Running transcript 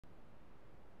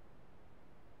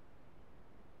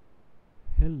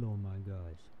Hello my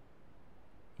guys,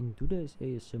 in today's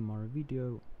ASMR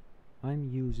video I'm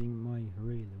using my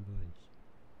real voice.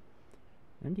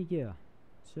 And yeah,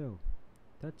 so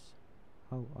that's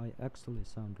how I actually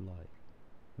sound like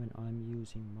when I'm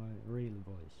using my real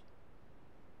voice.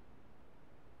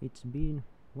 It's been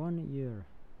 1 year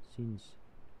since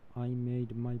I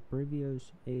made my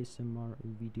previous ASMR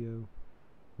video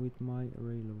with my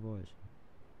real voice.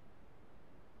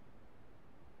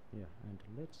 Yeah, and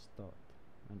let's start.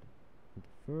 And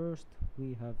first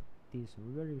we have this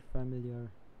very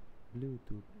familiar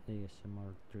Bluetooth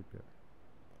ASMR trigger.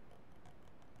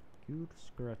 Good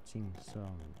scratching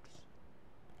sounds.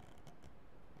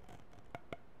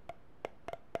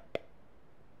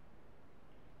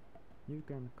 You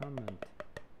can comment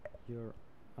your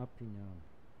opinion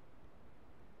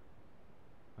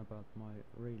about my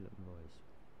real voice.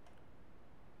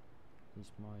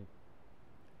 Is my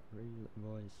real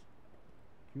voice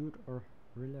good or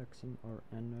relaxing or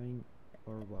annoying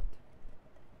or what?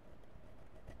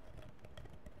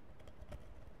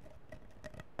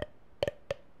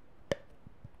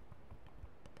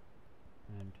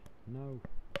 And now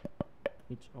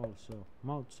it's also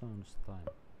mouth sounds time.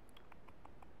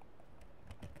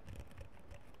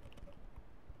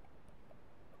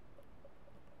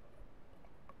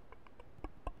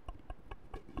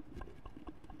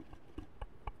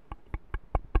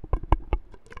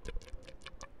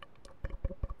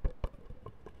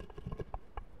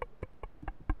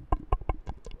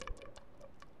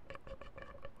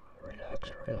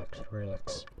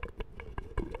 Relax.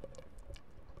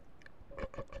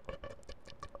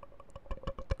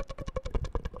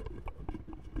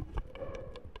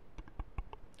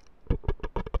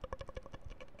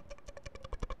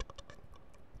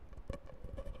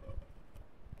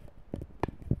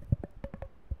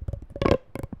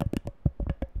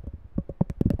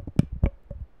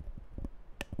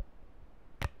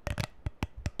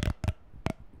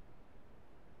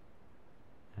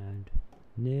 And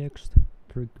next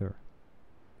trigger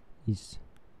is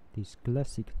this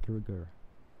classic trigger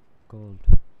called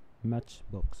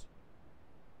Matchbox.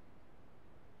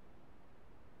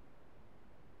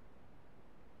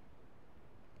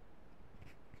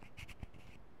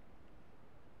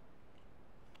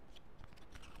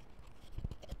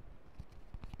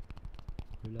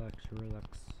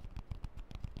 Relax.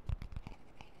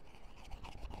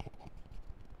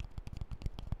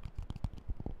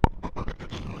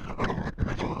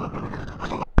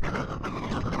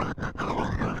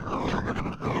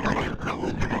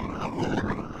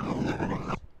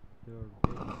 Your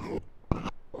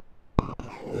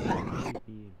day has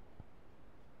been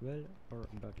well or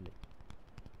badly,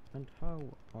 and how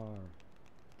are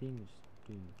things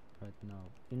doing right now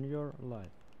in your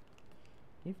life?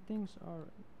 If things are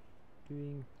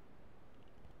doing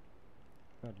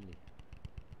badly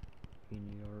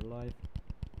in your life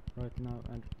right now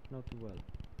and not well,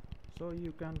 so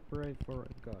you can pray for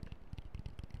God,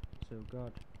 so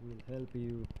God will help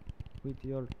you with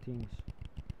your things,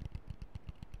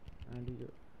 and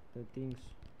the things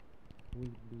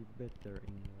will be better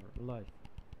in your life,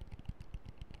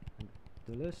 and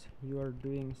the less you are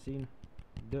doing sin,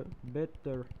 the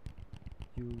better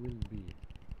you will be.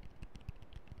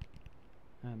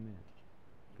 Amen.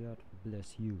 God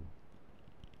bless you.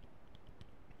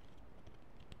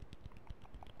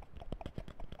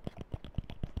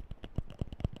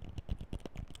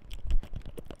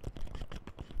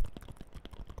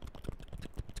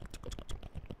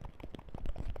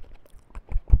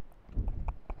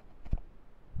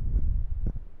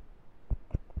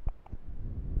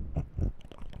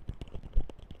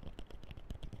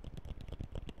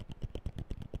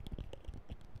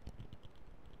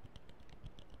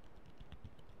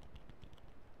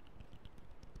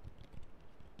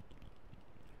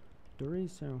 The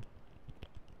reason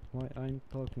why I'm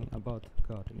talking about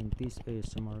God in this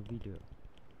ASMR video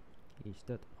is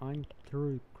that I'm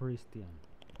true Christian,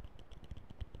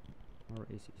 or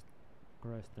is it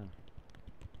Christian?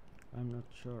 I'm not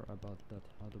sure about that,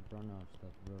 how to pronounce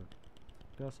that word,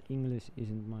 because English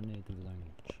isn't my native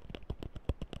language.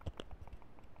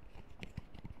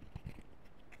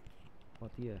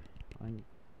 But yeah, I'm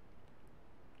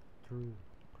true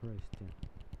Christian.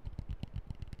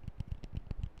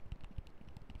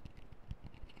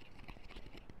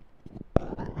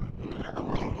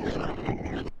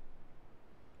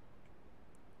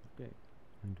 Okay,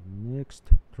 and the next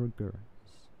trigger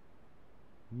is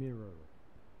mirror.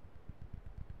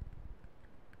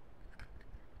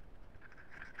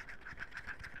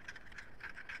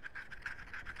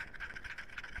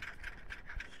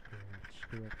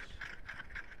 Scratch.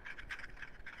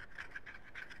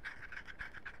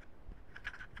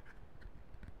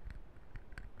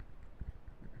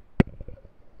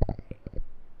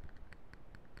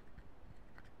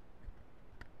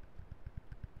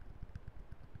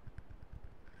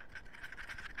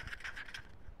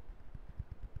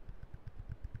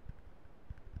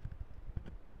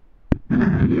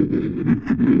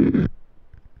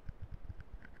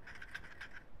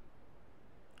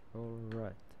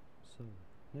 Alright, so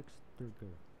next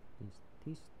trigger is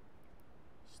this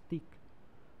stick,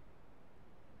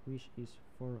 which is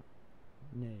for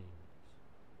nails,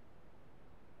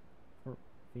 for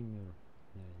fingernails.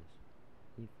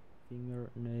 If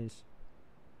fingernails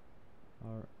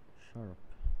are sharp.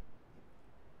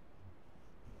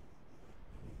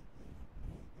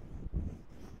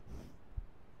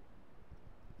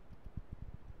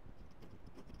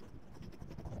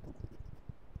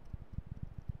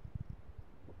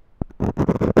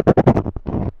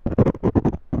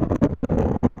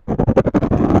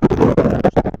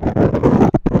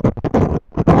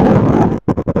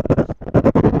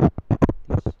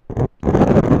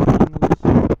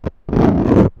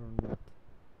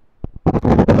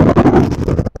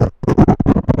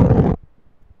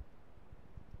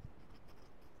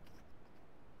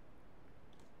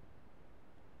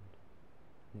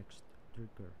 Next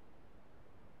trigger,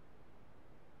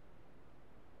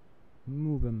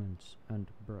 movements and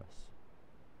brush,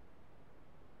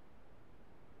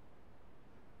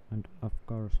 and of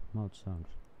course mouth sounds.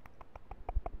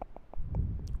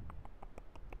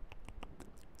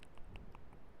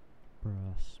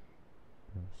 Brush,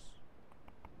 brush.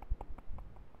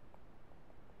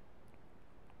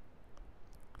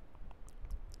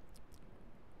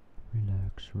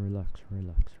 Relax, relax,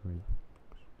 relax, relax.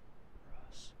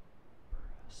 Brush,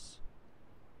 brush,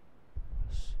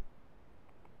 brush.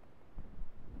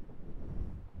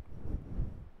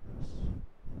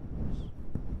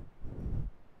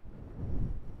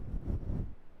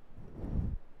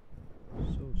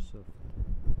 So soft.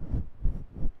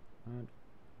 And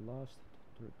last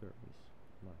trigger is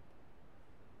light.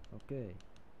 Okay,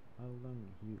 how long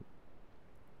you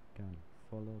can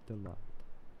follow the light?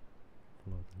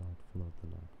 Follow the light, follow the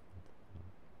light, follow the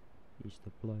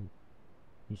light.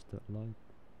 Is the light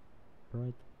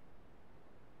bright?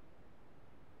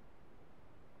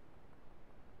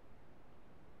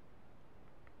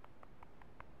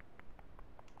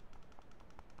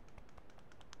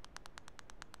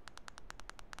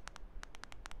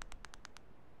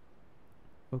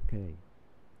 Okay.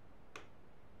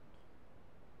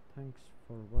 Thanks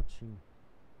for watching.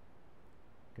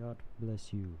 God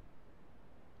bless you.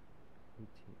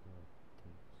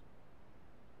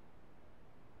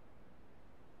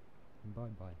 Bye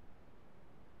bye.